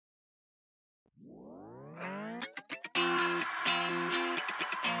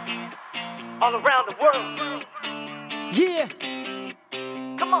all around the world. Yeah.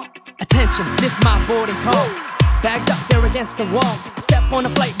 Come on. Attention, this my boarding call. Bags up there against the wall. Step on the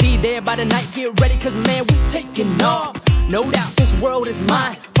flight, be there by the night. Get ready, cause man, we taking off. No doubt this world is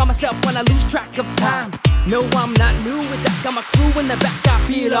mine. Find myself when I lose track of time. No, I'm not new with that. Got my crew in the back, I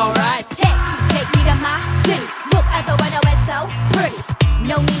feel alright. Take me to my city. Look at the window, it's so pretty.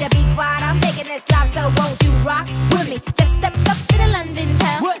 No need to be quiet, I'm making this live, so won't you rock with me? Just step up to the London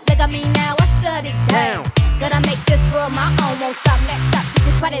town. What? Look at me now, I shut it down. Gonna make this world my own, won't stop, next stop, take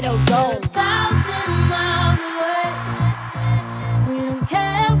this party to roll. 1,000 miles away, we don't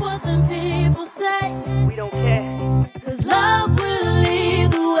care what the people say. We don't care. Cause love will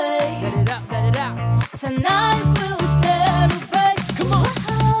lead the way. Let it out, let it out. Tonight we'll celebrate. Come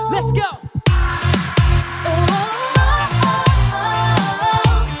on, let's go.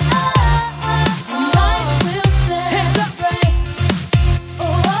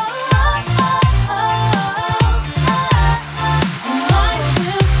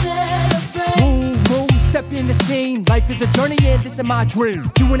 In the scene, life is a journey and this is my dream.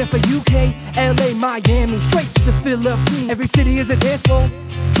 Doing it for UK, LA, Miami, straight to the Philippines. Every city is a dance floor,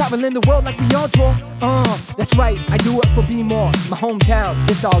 traveling the world like we on tour. That's right, I do it for Be More. My hometown,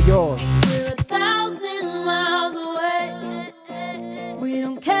 it's all yours. We're 1,000 miles away. We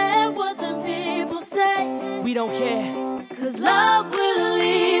don't care what the people say. We don't care, cause love will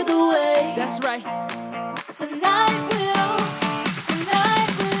lead the way. that's right. Tonight we'll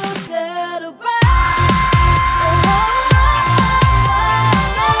celebrate.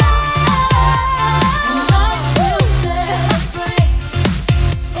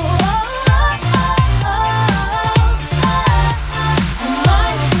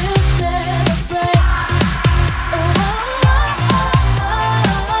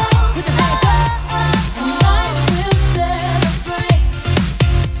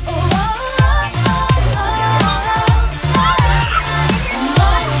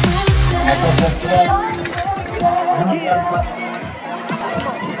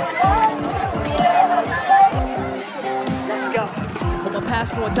 Hope my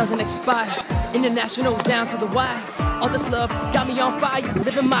passport doesn't expire. International down to the wire. All this love got me on fire.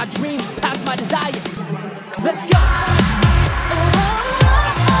 Living my dreams past my desire. Let's go.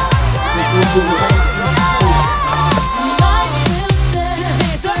 Tonight we'll celebrate.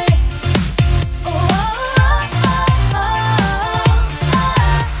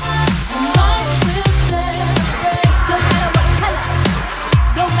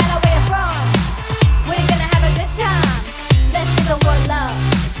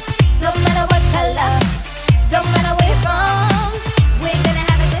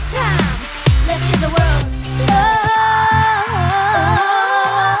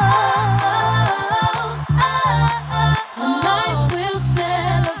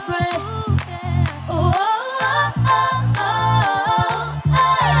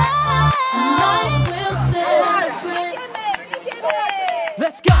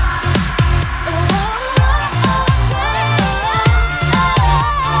 Let's go.